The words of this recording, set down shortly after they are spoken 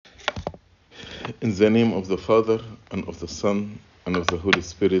In the name of the Father, and of the Son, and of the Holy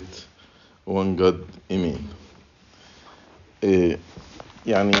Spirit, one God, Amen.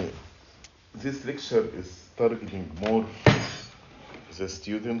 يعني this lecture is targeting more the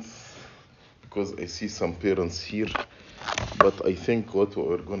students because I see some parents here, but I think what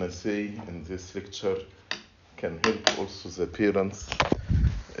we're gonna say in this lecture can help also the parents.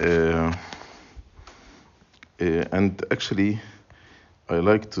 And actually, I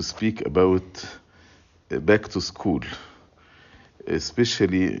like to speak about back to school,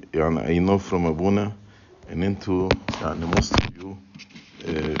 especially يعني I know from Abuna and into يعني most of you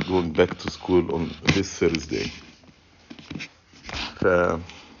going back to school on this Thursday.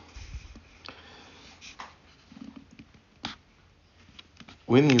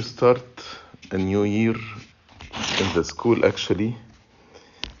 When you start a new year in the school, actually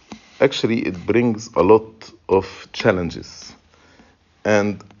it brings a lot of challenges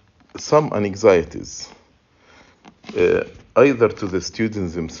and some anxieties, either to the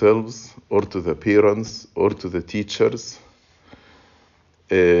students themselves or to the parents or to the teachers.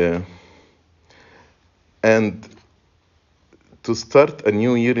 And to start a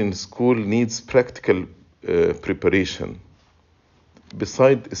new year in school needs practical preparation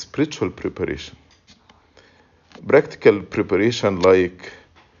beside spiritual preparation. Practical preparation like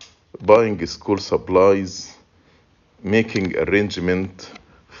buying school supplies, making arrangement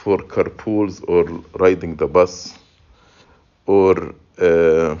for carpools or riding the bus, or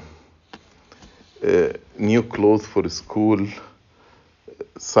new clothes for school,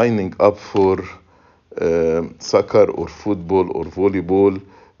 signing up for soccer or football or volleyball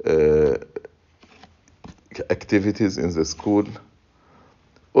activities in the school.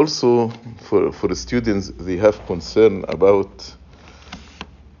 Also, for students, they have concern about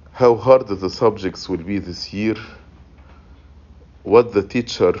how hard the subjects will be this year, what the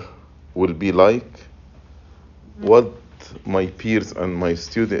teacher will be like, what my peers and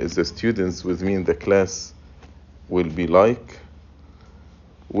the students with me in the class will be like,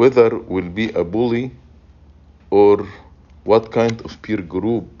 whether will be a bully or what kind of peer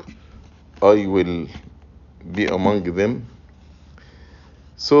group I will be among them.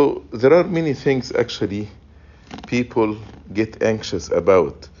 So there are many things actually people get anxious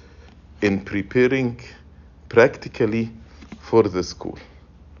about in preparing practically for the school.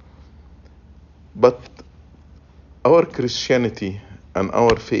 But our Christianity and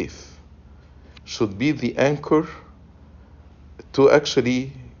our faith should be the anchor to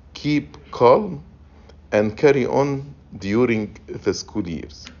actually keep calm and carry on during the school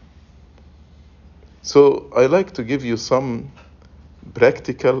years. So I like to give you some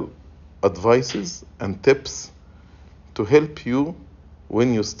practical advices and tips to help you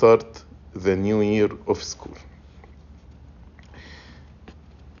when you start the new year of school.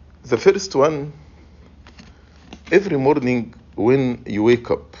 The first one, every morning when you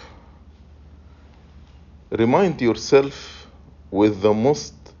wake up, remind yourself with the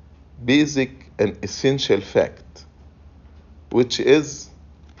most basic and essential fact, which is,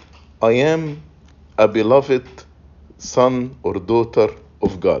 I am a beloved son or daughter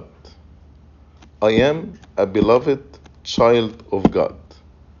of God. I am a beloved child of God.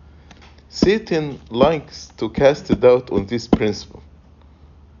 Satan likes to cast doubt on this principle.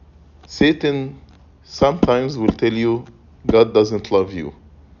 Satan sometimes will tell you, God doesn't love you.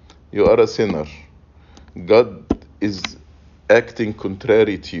 You are a sinner. God is acting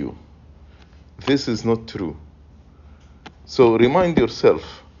contrary to you. This is not true. So remind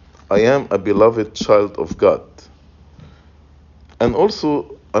yourself, I am a beloved child of God. And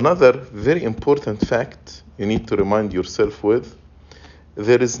also another very important fact you need to remind yourself with,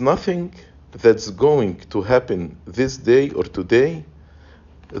 there is nothing that's going to happen this day or today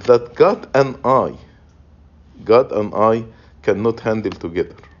that God and I cannot handle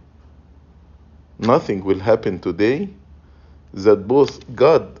together. Nothing will happen today that both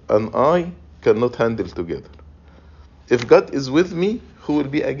God and I cannot handle together. If God is with me, who will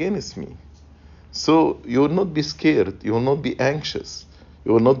be against me? So you will not be scared, you will not be anxious,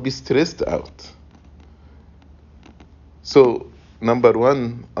 you will not be stressed out. So, number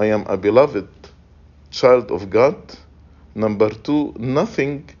one, I am a beloved child of God. Number two,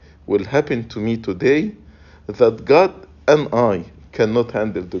 nothing will happen to me today that God and I cannot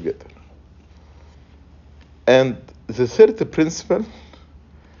handle together. And the third principle,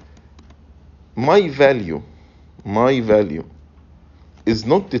 my value is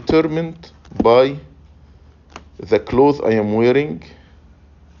not determined by the clothes I am wearing,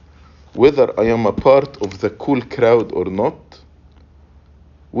 whether I am a part of the cool crowd or not,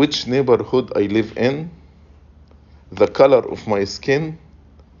 which neighborhood I live in, the color of my skin,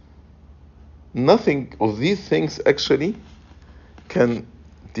 Nothing of these things actually can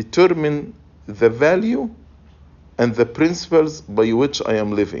determine the value and the principles by which I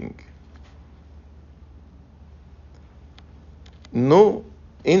am living. No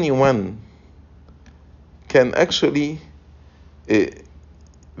anyone can actually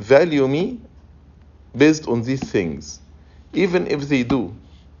value me based on these things. Even if they do,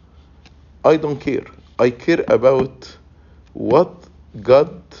 I don't care. I care about what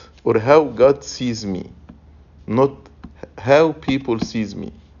God or how God sees me, not how people sees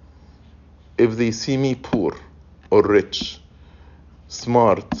me. If they see me poor or rich,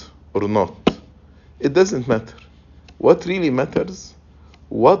 smart or not, it doesn't matter. What really matters,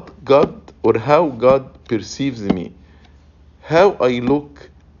 what God or how God perceives me, how I look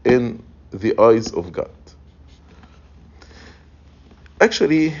in the eyes of God.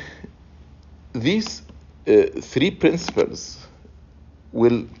 Actually, these three principles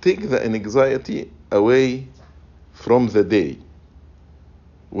will take the anxiety away from the day.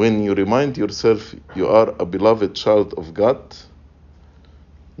 When you remind yourself you are a beloved child of God,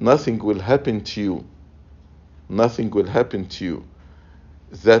 nothing will happen to you. Nothing will happen to you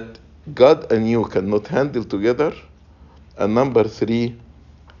that God and you cannot handle together. And number three,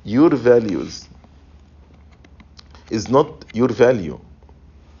 your values is not your value,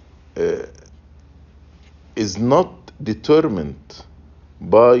 is not determined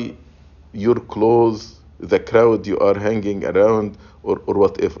by your clothes, the crowd you are hanging around, or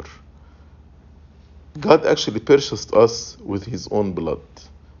whatever. God actually purchased us with his own blood.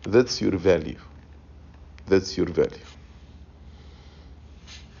 That's your value. That's your value.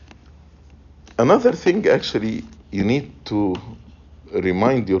 Another thing actually you need to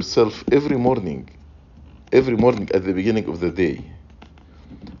remind yourself every morning at the beginning of the day.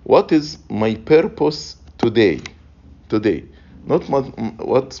 What is my purpose today? Today. Not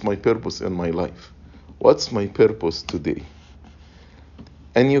what's my purpose in my life. What's my purpose today?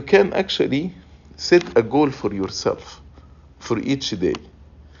 And you can actually set a goal for yourself for each day.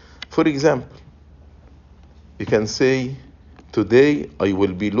 For example, you can say, today I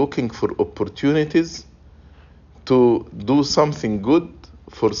will be looking for opportunities to do something good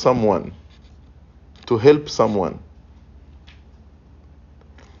for someone, to help someone.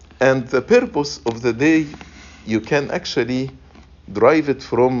 And the purpose of the day, you can actually derive it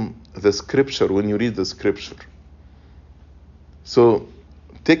from the scripture when you read the scripture. So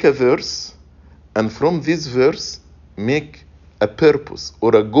take a verse, and from this verse, make a purpose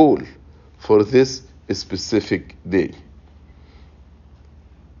or a goal for this specific day.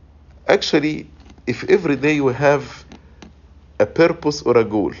 Actually, if every day you have a purpose or a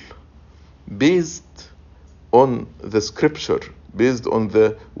goal based on the scripture, based on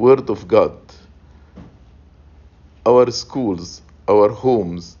the word of God, our schools, our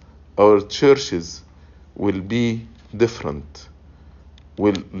homes, our churches will be different,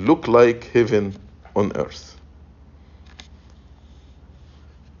 will look like heaven on earth.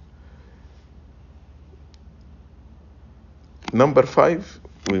 Number 5,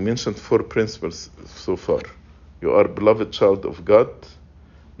 we mentioned 4 principles so far. You are a beloved child of God.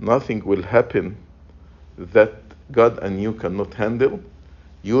 Nothing will happen that God and you cannot handle.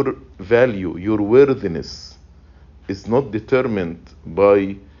 Your value, your worthiness is not determined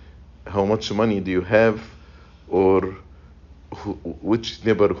by how much money do you have or which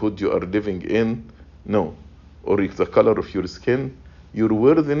neighborhood you are living in. No. Or the color of your skin. Your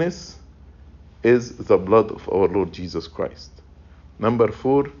worthiness is the blood of our Lord Jesus Christ. Number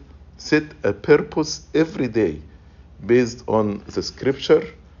 4, set a purpose every day based on the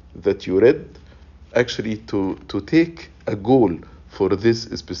scripture that you read, actually to take a goal for this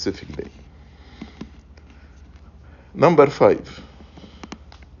specific day. Number 5,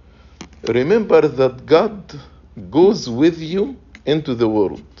 remember that God goes with you into the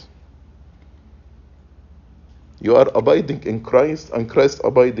world. You are abiding in Christ and Christ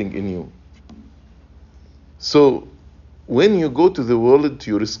abiding in you. So when you go to the world,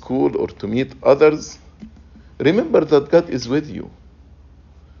 to your school, or to meet others, remember that God is with you.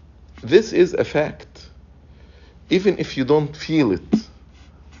 This is a fact. Even if you don't feel it,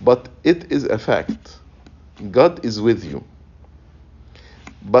 but it is a fact. God is with you.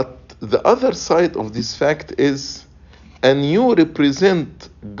 But the other side of this fact is, and you represent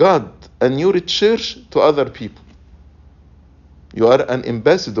God and your church to other people. You are an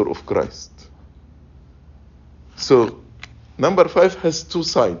ambassador of Christ. So, number 5 has 2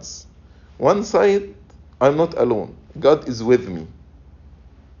 sides. One side, I'm not alone. God is with me.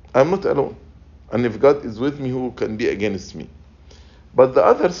 I'm not alone. And if God is with me, who can be against me? But the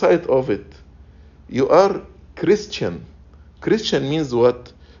other side of it, you are Christian. Christian means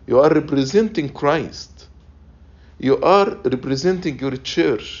what? You are representing Christ. You are representing your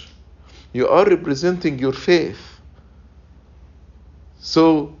church. You are representing your faith.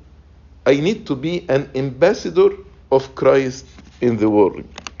 So I need to be an ambassador of Christ in the world.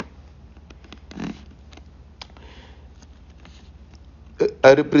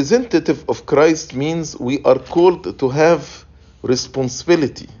 A representative of Christ means we are called to have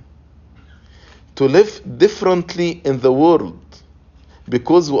responsibility, to live differently in the world,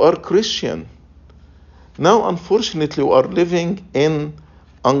 because we are Christian. Now, unfortunately, we are living in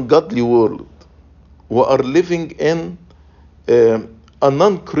ungodly world. We are living in a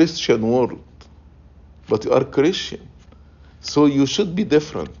non-Christian world, but you are Christian, so you should be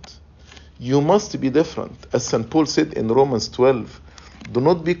different. You must be different. As St. Paul said in Romans 12, do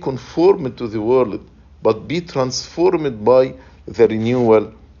not be conformed to the world, but be transformed by the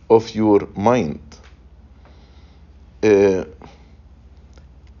renewal of your mind. In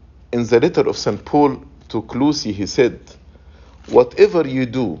the letter of St. Paul to Colossae, he said, whatever you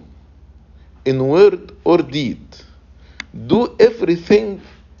do, in word or deed, do everything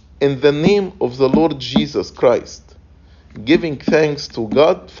in the name of the Lord Jesus Christ, giving thanks to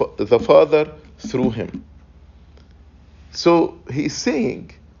God the Father through him. So he's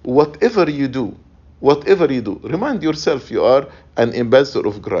saying, whatever you do, remind yourself you are an ambassador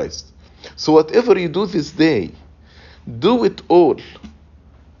of Christ. So whatever you do this day, do it all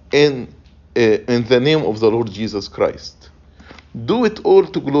in the name of the Lord Jesus Christ. Do it all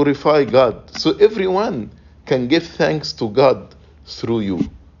to glorify God, so everyone can give thanks to God through you,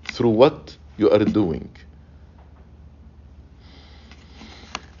 through what you are doing.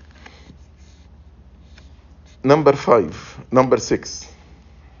 Number 6.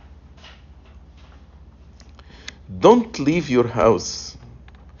 Don't leave your house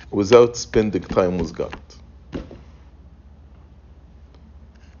without spending time with God.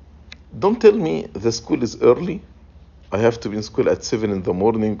 Don't tell me the school is early, I have to be in school at 7 in the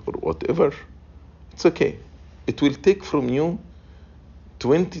morning or whatever. It's okay. It will take from you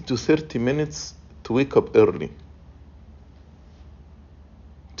 20 to 30 minutes to wake up early,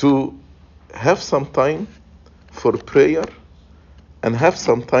 to have some time for prayer and have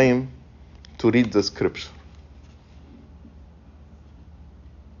some time to read the scripture.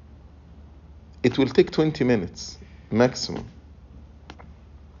 It will take 20 minutes maximum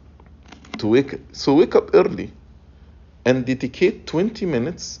to wake up early and dedicate 20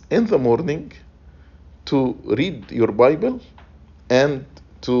 minutes in the morning to read your Bible and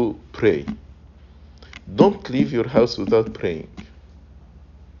to pray. Don't leave your house without praying.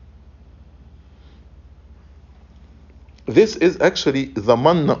 This is actually the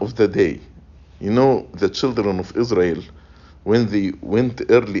manna of the day. You know, the children of Israel, when they went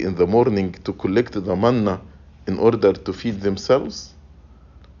early in the morning to collect the manna in order to feed themselves,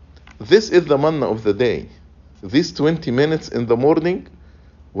 this is the manna of the day. These 20 minutes in the morning,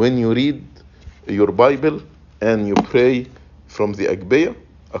 when you read your Bible and you pray from the Agpeya,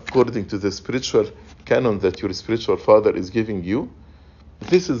 according to the spiritual canon that your spiritual father is giving you,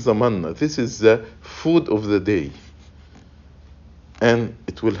 this is the manna. This is the food of the day. And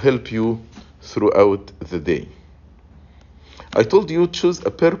it will help you throughout the day. I told you, choose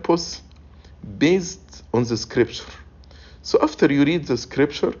a purpose based on the scripture. So after you read the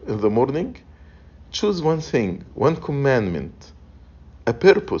scripture in the morning, choose one thing, one commandment, a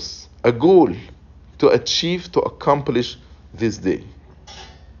purpose, a goal to achieve, to accomplish this day.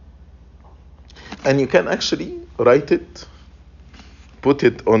 And you can actually write it, put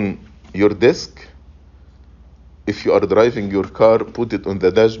it on your desk. If you are driving your car, put it on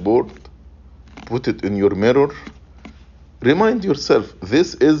the dashboard, put it in your mirror. Remind yourself,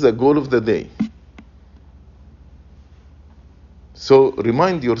 this is the goal of the day. So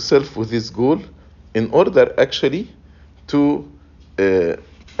remind yourself with this goal in order actually to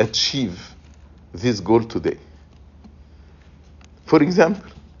achieve this goal today. For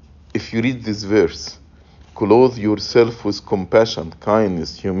example, if you read this verse, clothe yourself with compassion,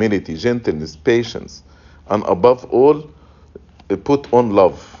 kindness, humility, gentleness, patience, and above all, put on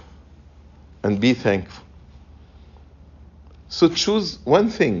love and be thankful. So choose one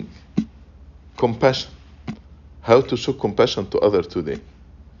thing, compassion. How to show compassion to others today.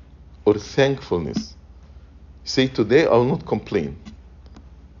 Or thankfulness. Say, today I will not complain.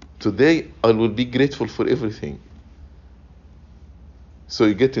 Today I will be grateful for everything. So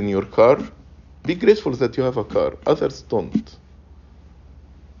you get in your car, be grateful that you have a car. Others don't.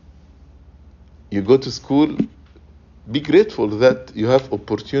 You go to school, be grateful that you have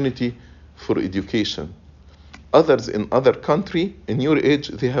opportunity for education. Others in other country, in your age,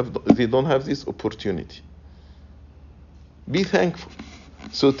 they don't have this opportunity. Be thankful.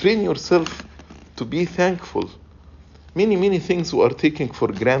 So train yourself to be thankful. Many things we are taking for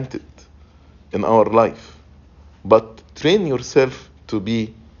granted in our life, but train yourself to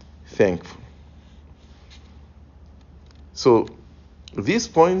be thankful. So these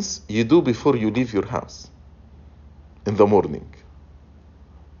points you do before you leave your house in the morning.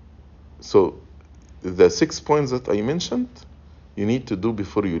 So the 6 points that I mentioned, you need to do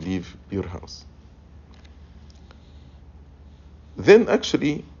before you leave your house. Then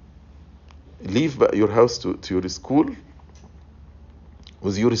actually leave your house to your school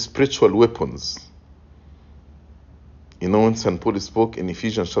with your spiritual weapons. You know, when St. Paul spoke in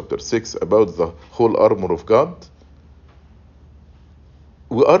Ephesians chapter 6 about the whole armor of God,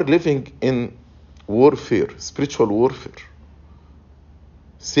 we are living in warfare, spiritual warfare.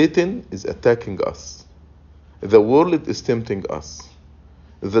 Satan is attacking us. The world is tempting us.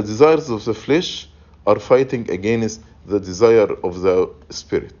 The desires of the flesh are fighting against the desire of the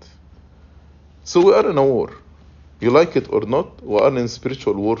spirit. So we are in a war. You like it or not, we are in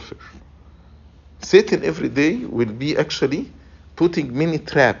spiritual warfare. Satan every day will be actually putting many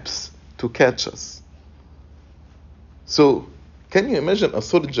traps to catch us. So can you imagine a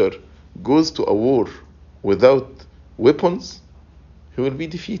soldier goes to a war without weapons? He will be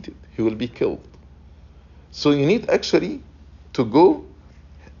defeated. He will be killed. So you need actually to go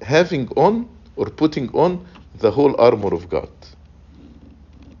having on or putting on the whole armor of God.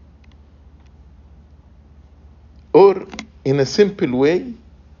 Or in a simple way,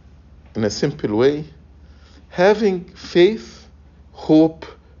 having faith, hope,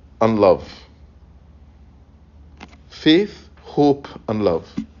 and love. Faith, hope, and love.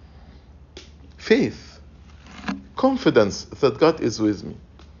 Faith, confidence that God is with me.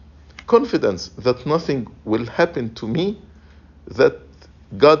 Confidence that nothing will happen to me that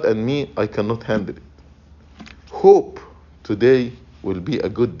God and me, I cannot handle it. Hope, today will be a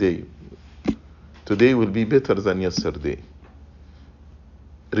good day. Today will be better than yesterday.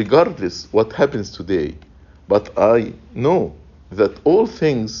 Regardless what happens today, but I know that all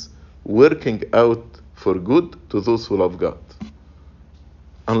things working out for good to those who love God.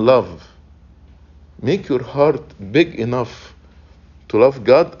 And love. Make your heart big enough to love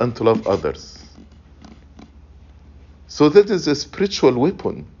God and to love others. So that is a spiritual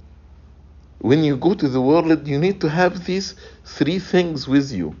weapon. When you go to the world, you need to have these 3 things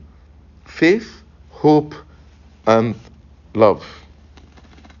with you: faith, hope, and love.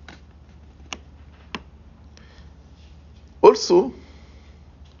 Also,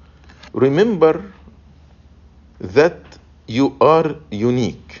 remember that you are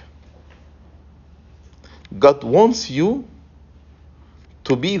unique. God wants you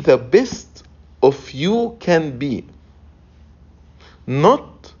to be the best of you can be,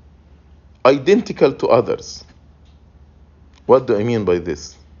 not identical to others. What do I mean by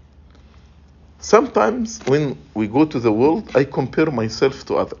this? Sometimes when we go to the world, I compare myself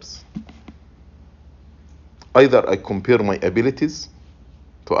to others. Either I compare my abilities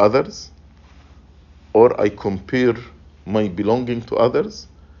to others, or I compare my belonging to others.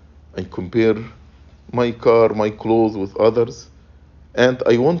 I compare my car, my clothes with others, and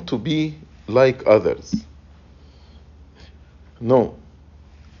I want to be like others. No.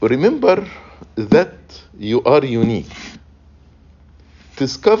 Remember that you are unique.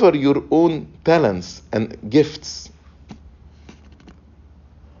 Discover your own talents and gifts.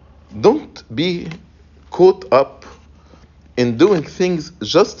 Don't be caught up in doing things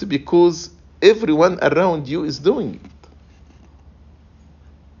just because everyone around you is doing it.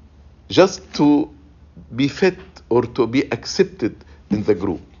 Just to be fit or to be accepted in the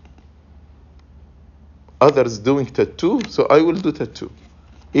group. Others doing tattoo, so I will do tattoo.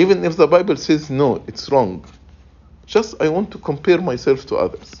 Even if the Bible says no, it's wrong. Just I want to compare myself to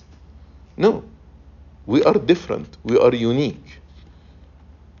others. No, we are different. We are unique.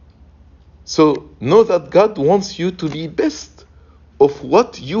 So know that God wants you to be best of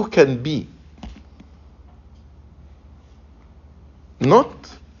what you can be.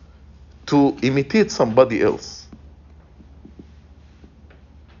 Not to imitate somebody else.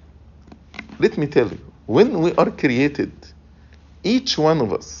 Let me tell you, when we are created, each one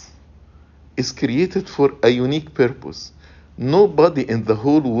of us is created for a unique purpose. Nobody in the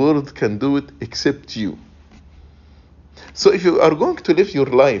whole world can do it except you. So if you are going to live your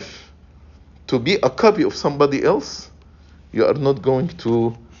life to be a copy of somebody else, you are not going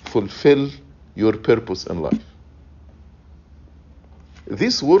to fulfill your purpose in life.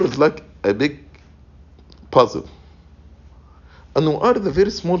 This world is like a big puzzle. And we are the very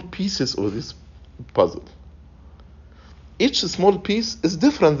small pieces of this puzzle. Each small piece is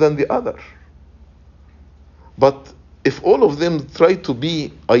different than the other. But If all of them try to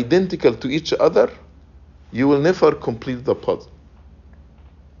be identical to each other, you will never complete the puzzle.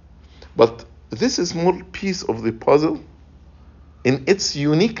 But this small piece of the puzzle, in its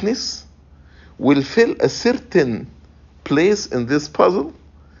uniqueness, will fill a certain place in this puzzle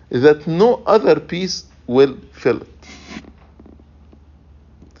that no other piece will fill it.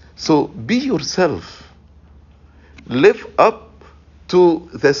 So be yourself. Live up to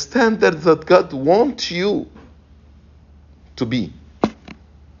the standard that God wants you to be.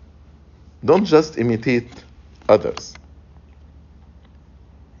 Don't just imitate others.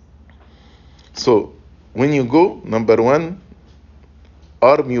 So, when you go, number one,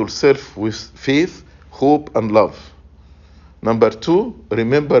 arm yourself with faith, hope, and love. Number two,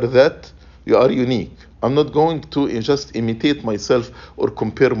 remember that you are unique. I'm not going to just imitate myself or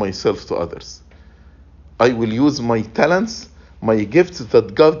compare myself to others. I will use my talents, my gifts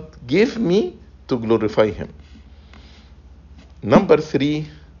that God gave me to glorify Him. Number three,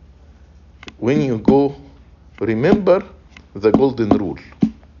 when you go, remember the golden rule.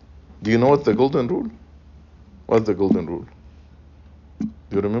 Do you know what's the golden rule? What's the golden rule?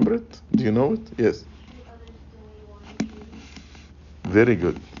 Do you remember it? Do you know it? Yes. Very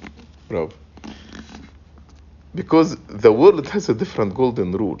good. Bravo. Because the world has a different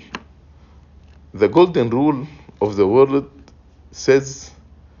golden rule. The golden rule of the world says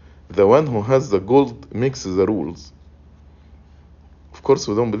the one who has the gold makes the rules. Of course,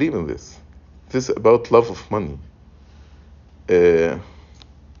 we don't believe in this. This is about love of money. And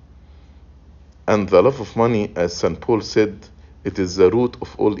the love of money, as St. Paul said, it is the root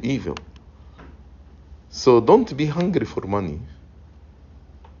of all evil. So don't be hungry for money.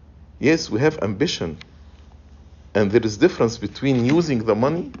 Yes, we have ambition. And there is difference between using the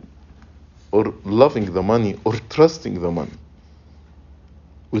money or loving the money or trusting the money.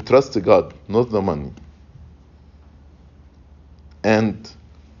 We trust God, not the money. And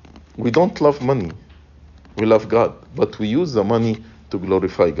we don't love money. We love God, but we use the money to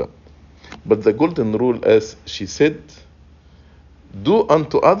glorify God. But the golden rule, as she said, do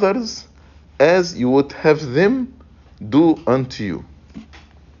unto others as you would have them do unto you.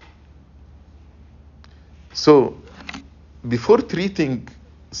 So, before treating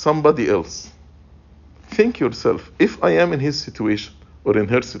somebody else, think yourself, if I am in his situation or in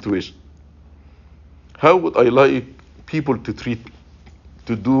her situation, how would I like people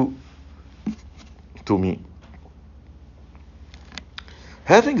to do to me?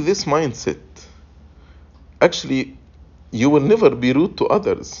 Having this mindset, actually, you will never be rude to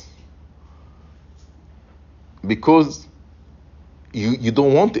others because you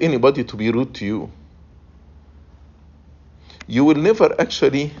don't want anybody to be rude to you. You will never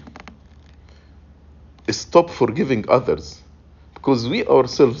actually stop forgiving others because we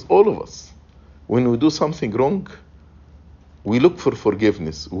ourselves, all of us, when we do something wrong, we look for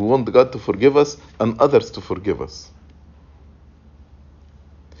forgiveness. We want God to forgive us and others to forgive us.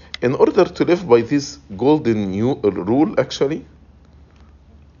 In order to live by this golden rule, actually,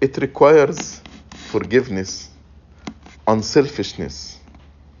 it requires forgiveness, unselfishness,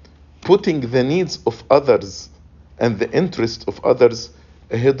 putting the needs of others and the interest of others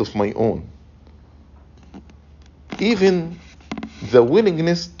ahead of my own. Even the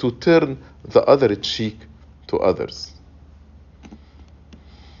willingness to turn the other cheek to others.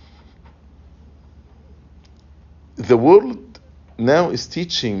 The world now is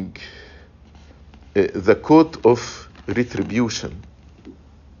teaching the code of retribution,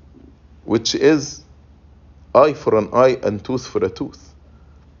 which is eye for an eye and tooth for a tooth.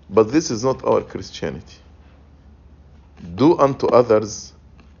 But this is not our Christianity. Do unto others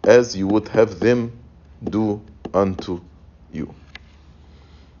as you would have them do unto you.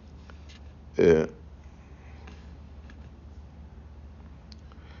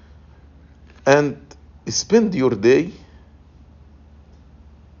 And spend your day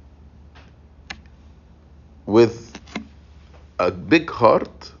with a big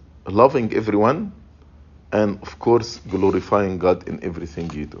heart, loving everyone, and of course glorifying God in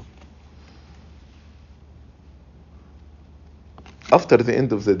everything you do. After the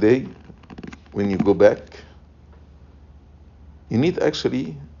end of the day, when you go back, you need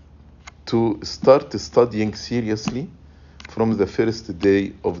actually to start studying seriously from the first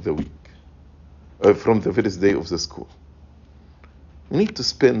day of the week, from the first day of the school. You need to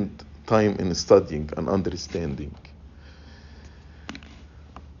spend time in studying and understanding.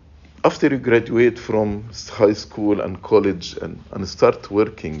 After you graduate from high school and college and start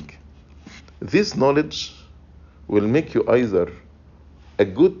working, this knowledge will make you either a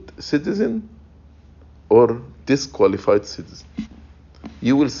good citizen or disqualified citizen.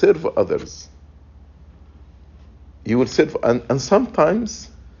 You will serve others. You will serve, and sometimes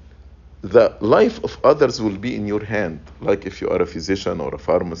the life of others will be in your hand, like if you are a physician or a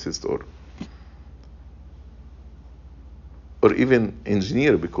pharmacist or even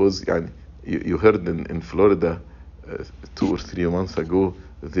engineer, because you heard in Florida 2 or 3 months ago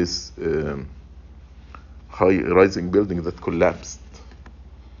this high rising building that collapsed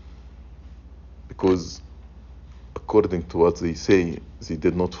because according to what they say, they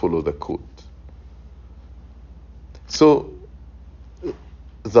did not follow the code. So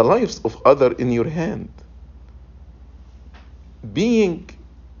the lives of others in your hand.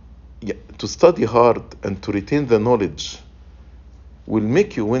 To study hard and to retain the knowledge will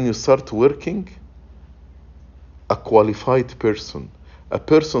make you, when you start working, a qualified person, a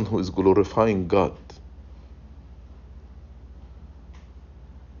person who is glorifying God.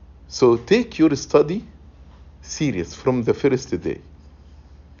 So take your study serious from the first day.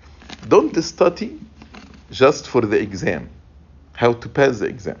 Don't study just for the exam, how to pass the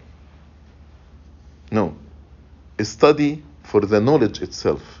exam. No, study for the knowledge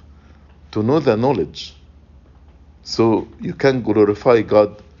itself, to know the knowledge, so you can glorify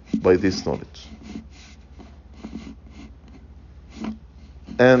God by this knowledge.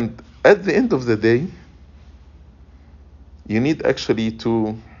 And at the end of the day, you need actually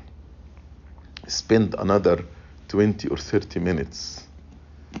to spend another 20 or 30 minutes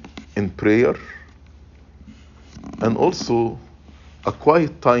in prayer, and also a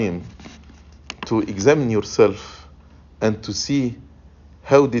quiet time to examine yourself and to see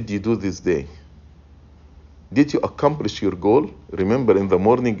how did you do this day. Did you accomplish your goal? Remember, in the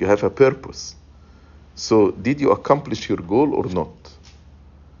morning you have a purpose. So did you accomplish your goal or not?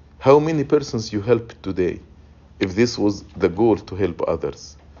 How many persons you helped today, if this was the goal to help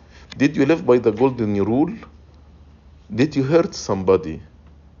others? Did you live by the golden rule? Did you hurt somebody?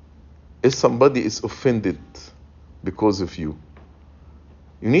 If somebody is offended because of you,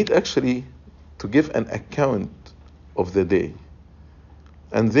 you need actually to give an account of the day.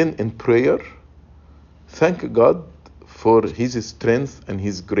 And then in prayer, thank God for His strength and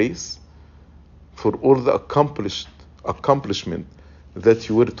His grace, for all the accomplishment that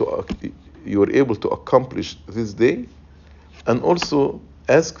you were able to accomplish this day, and also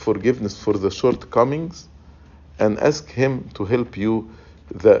ask forgiveness for the shortcomings, and ask Him to help you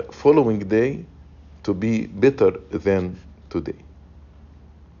the following day to be better than today.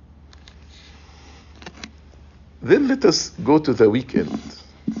 Then let us go to the weekend.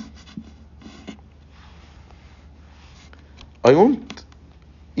 I want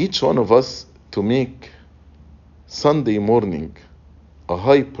each one of us to make Sunday morning a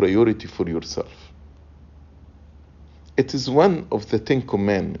high priority for yourself. It is one of the 10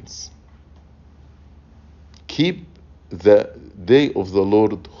 commandments. Keep the day of the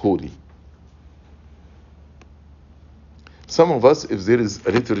Lord holy. Some of us, if there is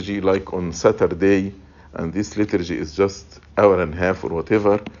a liturgy like on Saturday, and this liturgy is just hour and a half or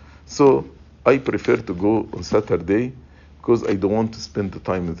whatever, so I prefer to go on Saturday because I don't want to spend the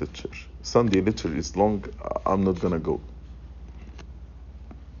time in the church. Sunday liturgy is long, I'm not gonna go.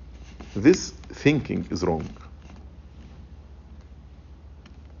 This thinking is wrong.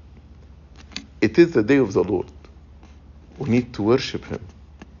 It is the day of the Lord. We need to worship Him.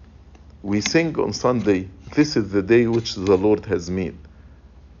 We sing on Sunday, this is the day which the Lord has made.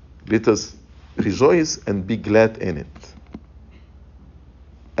 Let us rejoice and be glad in it.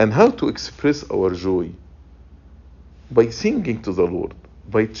 And how to express our joy? By singing to the Lord,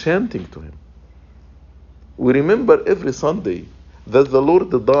 by chanting to Him. We remember every Sunday that the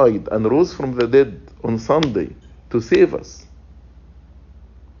Lord died and rose from the dead on Sunday to save us.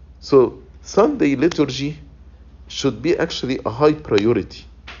 So Sunday liturgy should be actually a high priority.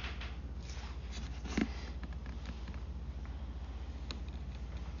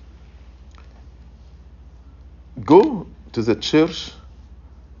 Go to the church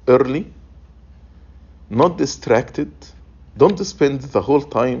early, not distracted. Don't spend the whole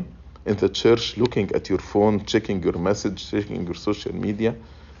time in the church looking at your phone, checking your message, checking your social media.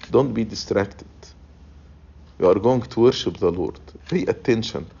 Don't be distracted. You are going to worship the Lord. Pay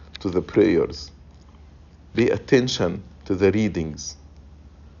attention to the prayers. Pay attention to the readings.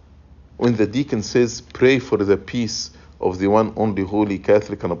 When the deacon says, pray for the peace of the one only holy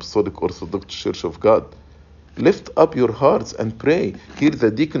Catholic and Apostolic Orthodox Church of God, lift up your hearts and pray. Here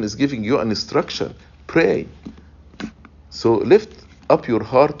the deacon is giving you an instruction. Pray. So lift up your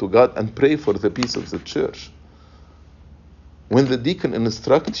heart to God and pray for the peace of the church. When the deacon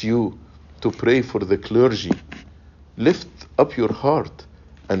instructs you to pray for the clergy, lift up your heart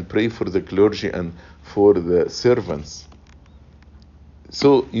and pray for the clergy and for the servants.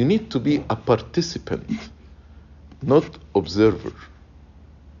 So you need to be a participant not observer.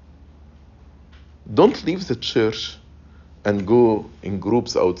 Don't leave the church and go in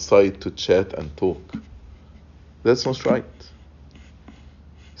groups outside to chat and talk. That's not right.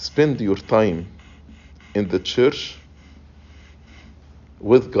 Spend your time in the church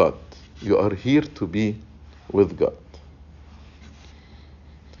with God. You are here to be with God.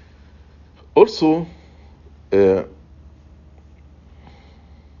 Also, a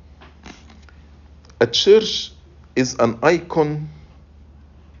church is an icon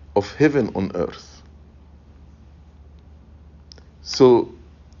of heaven on earth. So,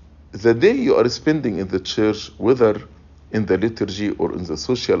 the day you are spending in the church, whether in the liturgy or in the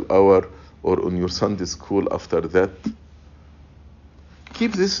social hour or on your Sunday school after that,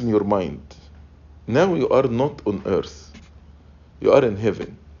 keep this in your mind. Now you are not on earth. You are in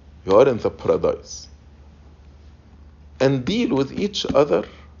heaven. You are in the paradise. And deal with each other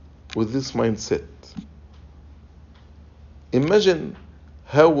with this mindset. Imagine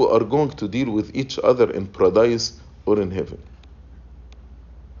how we are going to deal with each other in paradise or in heaven.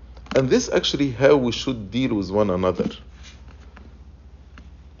 And this is actually how we should deal with one another.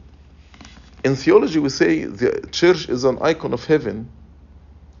 In theology, we say the church is an icon of heaven.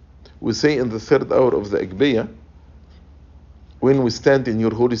 We say in the third hour of the Agpeya, when we stand in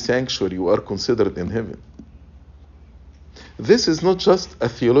your holy sanctuary, you are considered in heaven. This is not just a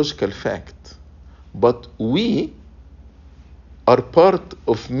theological fact, but we are part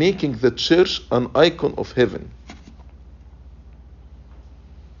of making the church an icon of heaven.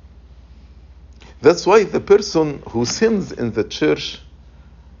 That's why the person who sins in the church,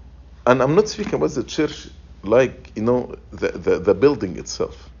 and I'm not speaking about the church like, the building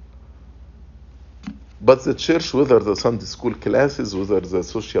itself, but the church, whether the Sunday school classes, whether the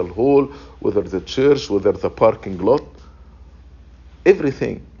social hall, whether the church, whether the parking lot,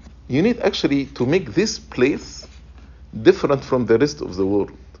 everything. You need actually to make this place different from the rest of the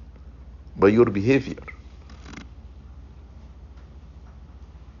world by your behavior.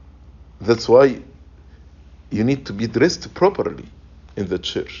 That's why you need to be dressed properly in the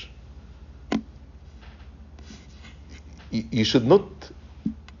church. You should not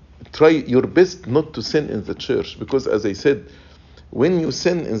try your best not to sin in the church, because as I said, when you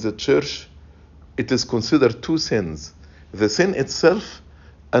sin in the church, it is considered two sins. The sin itself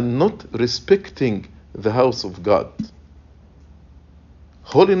and not respecting the house of God.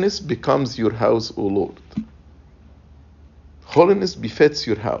 Holiness becomes your house, O Lord. Holiness befits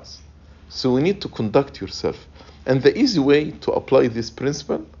your house. So we need to conduct yourself. And the easy way to apply this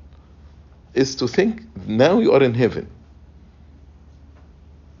principle is to think, now you are in heaven,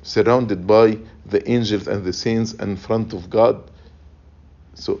 surrounded by the angels and the saints in front of God.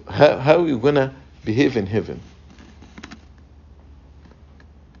 So how are you going to behave in heaven?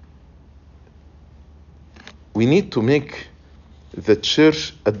 We need to make the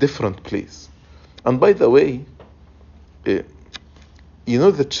church a different place. And by the way,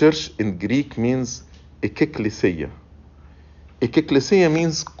 the church in Greek means ekklesia. Ekklesia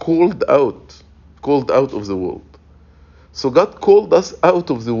means called out of the world. So God called us out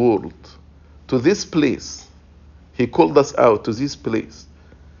of the world to this place. He called us out to this place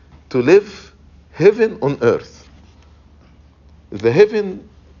to live heaven on earth. The heaven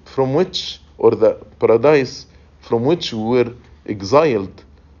from which, or the paradise from which we were exiled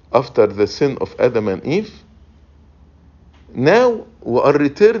after the sin of Adam and Eve, now we are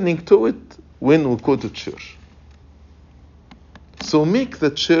returning to it when we go to church. So make the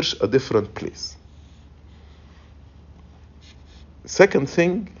church a different place. Second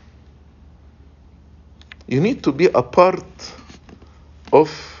thing, you need to be a part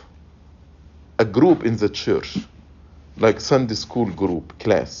of a group in the church, like Sunday school group,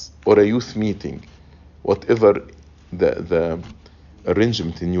 class, or a youth meeting, whatever the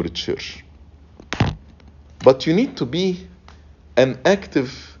arrangement in your church. But you need to be an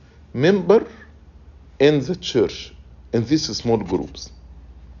active member in the church, in these small groups.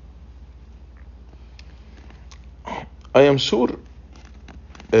 I am sure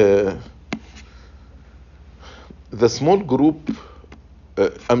the small group,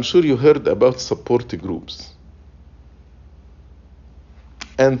 I'm sure you heard about support groups.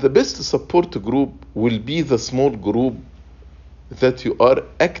 And the best support group will be the small group that you are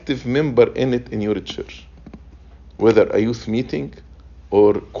active member in it in your church. Whether a youth meeting,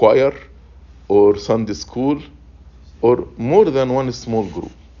 or choir, or Sunday school, or more than one small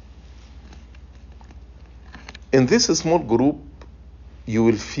group. In this small group, you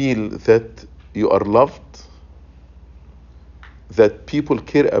will feel that you are loved, that people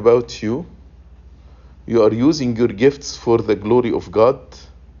care about you, you are using your gifts for the glory of God.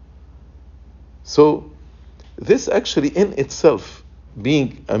 So this actually in itself,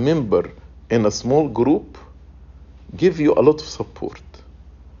 being a member in a small group, give you a lot of support.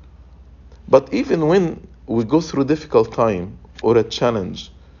 But even when we go through difficult time or a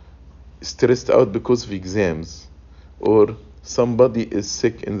challenge, stressed out because of exams, or somebody is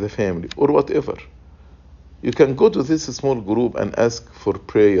sick in the family, or whatever, you can go to this small group and ask for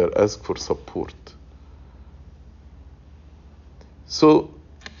prayer, ask for support. So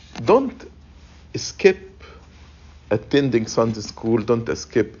don't skip attending Sunday school, don't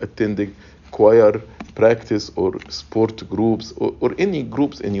skip attending choir practice or sport groups or any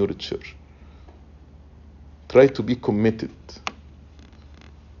groups in your church. Try to be committed.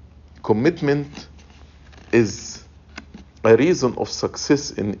 Commitment is a reason of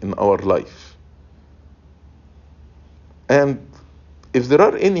success in our life. And if there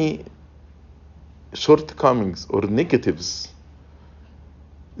are any shortcomings or negatives,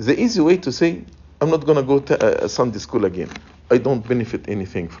 the easy way to say, I'm not going to go to a Sunday school again. I don't benefit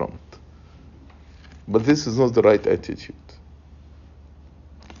anything from it. But this is not the right attitude.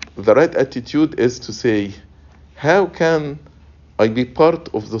 The right attitude is to say, how can I be part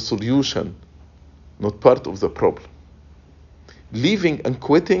of the solution, not part of the problem? Leaving and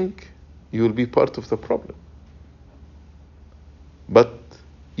quitting, you will be part of the problem. But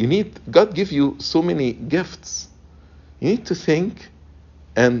God give you so many gifts. You need to think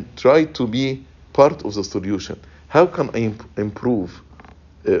and try to be part of the solution. How can I improve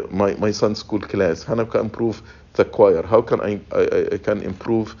my son's school class? How can I improve the choir? How can I can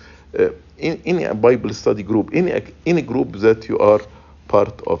improve in a Bible study group, any group that you are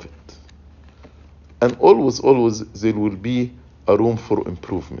part of it? And always there will be a room for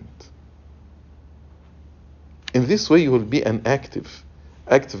improvement. In this way, you will be an active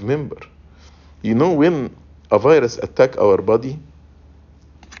member. You know, when a virus attacks our body,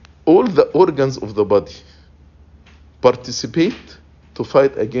 all the organs of the body participate to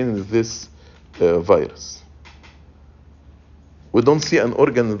fight against this virus. We don't see an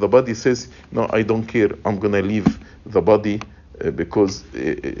organ in the body says, no, I don't care, I'm going to leave the body because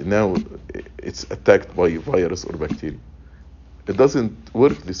now it's attacked by virus or bacteria. It doesn't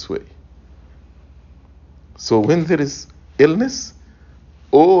work this way. So when there is illness,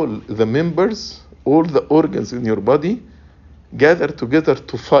 all the members, all the organs in your body gather together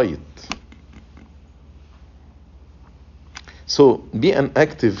to fight. So be an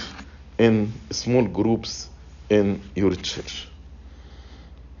active in small groups in your church.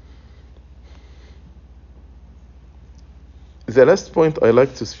 The last point I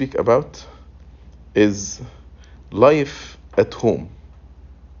like to speak about is life at home.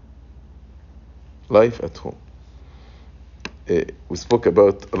 Life at home. We spoke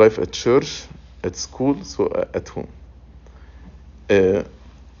about life at church, at school, so at home.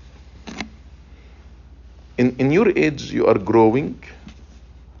 In your age, you are growing.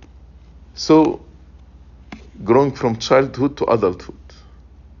 So, growing from childhood to adulthood.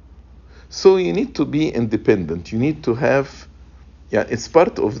 So you need to be independent. You need to have, it's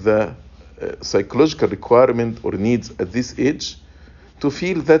part of the psychological requirement or needs at this age to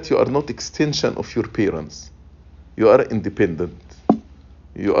feel that you are not extension of your parents. You are independent.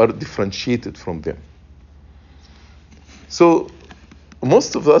 You are differentiated from them. So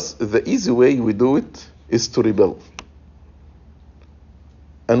most of us, the easy way we do it is to rebel.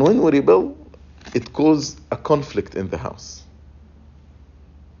 And when we rebel, it causes a conflict in the house.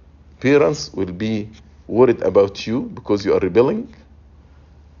 Parents will be worried about you because you are rebelling,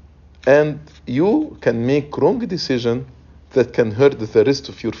 and you can make wrong decisions that can hurt the rest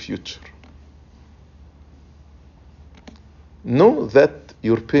of your future. Know that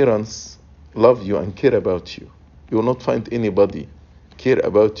your parents love you and care about you. You will not find anybody care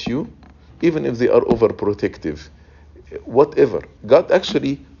about you, even if they are overprotective. Whatever. God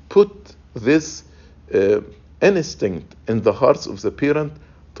actually put this instinct in the hearts of the parent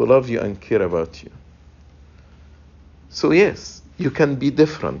to love you and care about you. So yes, you can be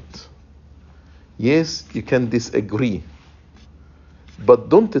different. Yes, you can disagree. But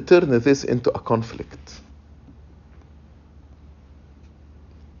don't turn this into a conflict.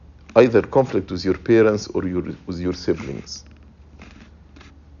 Either conflict with your parents or with your siblings.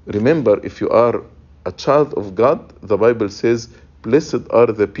 Remember, if you are a child of God, the Bible says, blessed are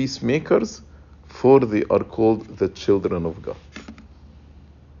the peacemakers, for they are called the children of God.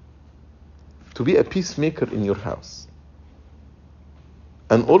 To be a peacemaker in your house.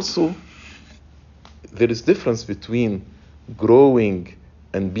 And also, there is difference between growing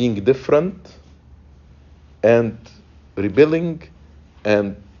and being different and rebelling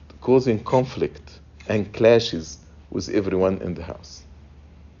and causing conflict and clashes with everyone in the house.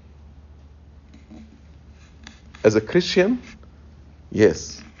 As a Christian,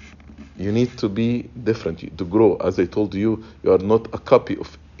 yes, you need to be different, to grow. As I told you, you are not a copy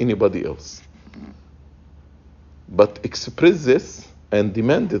of anybody else. But express this and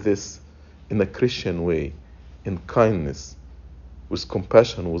demand this in a Christian way, in kindness, with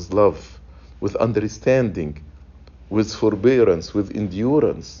compassion, with love, with understanding, with forbearance, with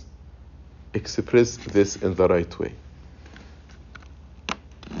endurance. Express this in the right way.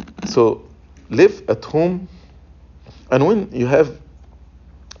 So live at home, and when you have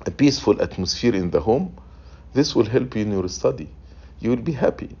a peaceful atmosphere in the home, this will help you in your study. You will be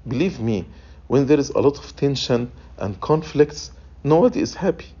happy. Believe me, when there is a lot of tension and conflicts, nobody is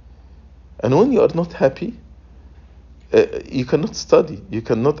happy. And when you are not happy, you cannot study. You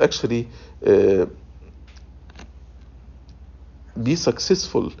cannot actually be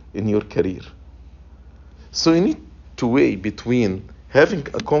successful in your career. So you need to weigh between having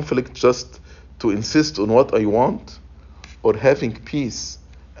a conflict just to insist on what I want, or having peace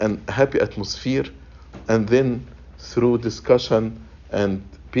and happy atmosphere, and then through discussion and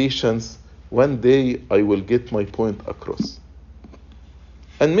patience, one day I will get my point across.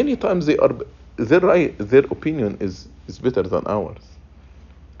 And many times their opinion is better than ours,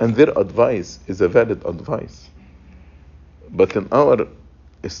 and their advice is a valid advice. But in our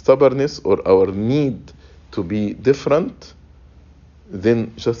stubbornness or our need to be different,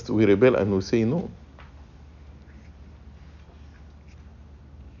 then just we rebel and we say no.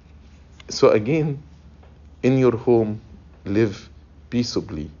 So again, in your home, live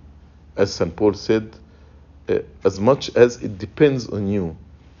peaceably. As St. Paul said, as much as it depends on you,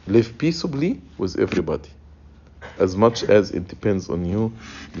 live peaceably with everybody. As much as it depends on you,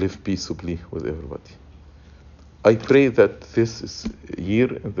 live peaceably with everybody. I pray that this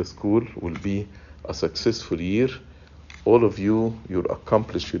year in the school will be a successful year. All of you, you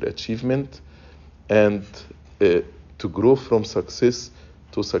accomplish your achievement, and to grow from success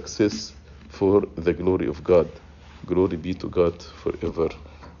to success for the glory of God. Glory be to God forever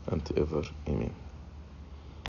and ever. Amen.